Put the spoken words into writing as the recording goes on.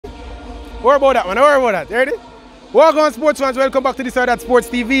Worry about that, man. Don't worry about that. You ready? Welcome on sports fans, welcome back to this or that Sports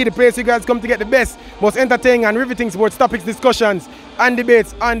TV, the place you guys come to get the best, most entertaining and riveting sports topics, discussions and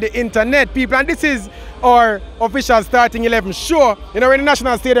debates on the internet, people. And this is our official starting 11 show. You know, we're in the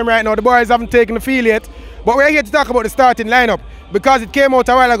National Stadium right now. The boys haven't taken the field yet, but we're here to talk about the starting lineup because it came out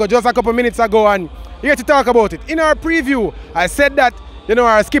a while ago, just a couple minutes ago, and here to talk about it. In our preview, I said that, you know,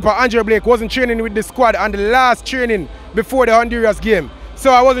 our skipper, Andrew Blake, wasn't training with the squad on the last training before the Honduras game.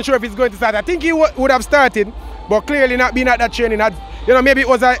 So I wasn't sure if he's going to start. I think he would have started, but clearly not being at that training. You know, maybe it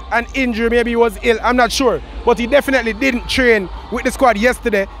was an injury, maybe he was ill, I'm not sure. But he definitely didn't train with the squad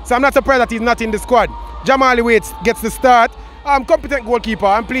yesterday, so I'm not surprised that he's not in the squad. Jamali Waits gets the start. Competent goalkeeper,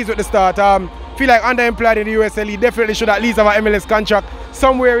 I'm pleased with the start. Feel like underemployed in the USL, he definitely should at least have an MLS contract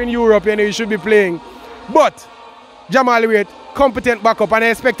somewhere in Europe, you know, he should be playing. But Jamali Waits, competent backup, and I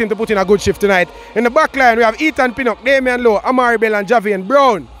expect him to put in a good shift tonight. In the back line, we have Ethan Pinnock, Damian Lowe, Amari Bell, and Javian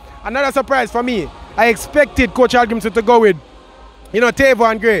Brown. Another surprise for me, I expected Coach Algrimson to go with, you know,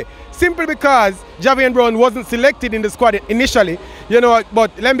 Tavon Gray, simply because Javian Brown wasn't selected in the squad initially, you know,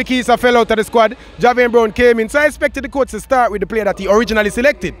 but Lemby Kisa fell out of the squad, Javian Brown came in, so I expected the coach to start with the player that he originally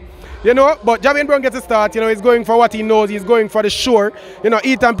selected. You know, but Javian Brown gets a start, you know, he's going for what he knows, he's going for the sure. You know,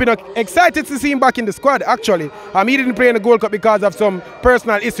 Ethan Pinnock, excited to see him back in the squad, actually. He didn't play in the Gold Cup because of some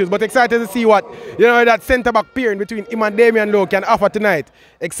personal issues, but excited to see what, you know, that centre-back pairing between him and Damian Lowe can offer tonight.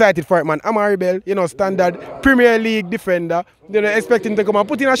 Excited for it, man. Amari Bell, you know, standard Premier League defender, you know, expecting to come and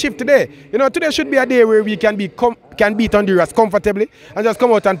put in a shift today. You know, today should be a day where we can beat Honduras comfortably and just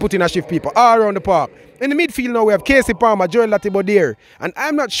come out and put in a shift, people, all around the park. In the midfield now we have Casey Palmer, Joel Latibodiere, and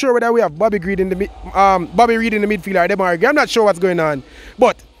I'm not sure whether we have Bobby Reid in the midfield or Demar. I'm not sure what's going on.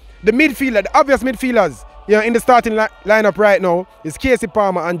 But the midfielder, the obvious midfielders, you know, in the starting lineup right now is Casey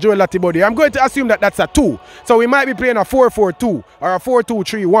Palmer and Joel Latibodiere. I'm going to assume that that's a 2. So we might be playing a 4-4-2 or a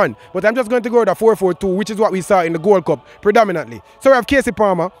 4-2-3-1. But I'm just going to go with a 4-4-2, which is what we saw in the Gold Cup predominantly. So we have Casey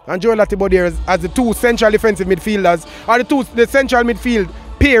Palmer and Joel Latibodiere as the 2 central defensive midfielders, or the central midfield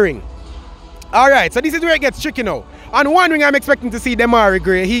pairing. Alright, so this is where it gets tricky now. On one wing, I'm expecting to see Demari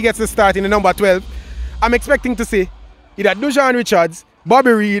Gray. He gets the start in the number 12. I'm expecting to see either Dujuan Richards,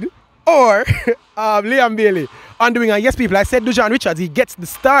 Bobby Reid, or Liam Bailey on the wing. And yes, people, I said Dujuan Richards, he gets the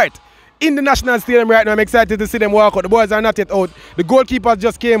start in the National Stadium right now. I'm excited to see them walk out. The boys are not yet out. The goalkeepers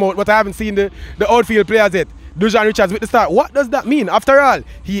just came out, but I haven't seen the outfield players yet. Dujuan Richards with the start. What does that mean? After all,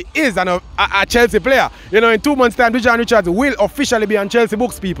 he is a Chelsea player. You know, in 2 months' time, Dujuan Richards will officially be on Chelsea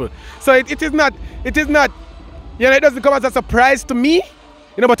books, people. So it is not, you know, it doesn't come as a surprise to me,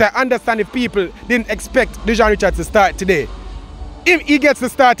 you know, but I understand if people didn't expect Dujuan Richards to start today. He gets the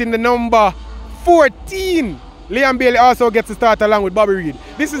start in the number 14. Liam Bailey also gets the start along with Bobby Reid.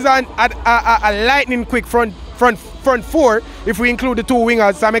 This is a lightning quick front 4 if we include the 2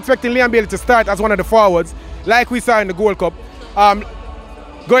 wingers. So I'm expecting Liam Bailey to start as one of the forwards, like we saw in the Gold Cup.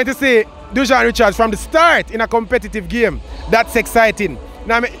 Going to say Dujuan Richards from the start in a competitive game. That's exciting.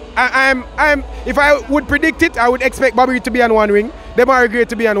 Now, if I would predict it, I would expect Bobby Reid to be on one wing, Demari Gray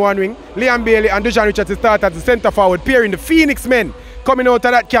to be on one wing, Liam Bailey and Dujuan Richards to start as the centre forward, pairing the Phoenix men coming out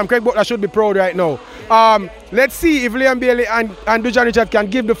of that camp. Craig Butler should be proud right now. Let's see if Liam Bailey and Dujuan Richards can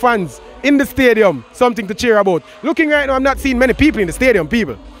give the fans in the stadium something to cheer about. Looking right now, I'm not seeing many people in the stadium,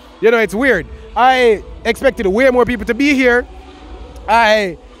 people. You know, it's weird. I expected way more people to be here.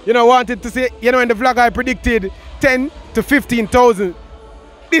 I, you know, wanted to say, you know, in the vlog I predicted 10 to 15,000.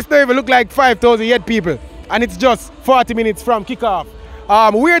 This don't even look like 5,000 yet, people. And it's just 40 minutes from kickoff.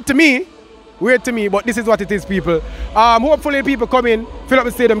 Weird to me, but this is what it is, people. Hopefully people come in, fill up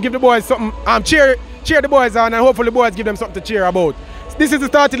the stadium, give the boys something, cheer the boys on, and hopefully the boys give them something to cheer about. This is the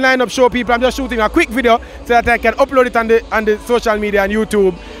starting lineup show, people. I'm just shooting a quick video so that I can upload it on the social media and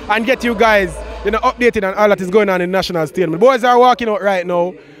YouTube and get you guys, you know, updated on all that is going on in the National Stadium. The boys are walking out right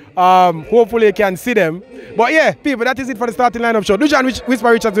now. Hopefully you can see them. But yeah, people, that is it for the starting lineup show. Dujuan Whisper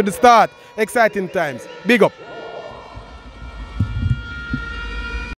Richards with the start. Exciting times. Big up.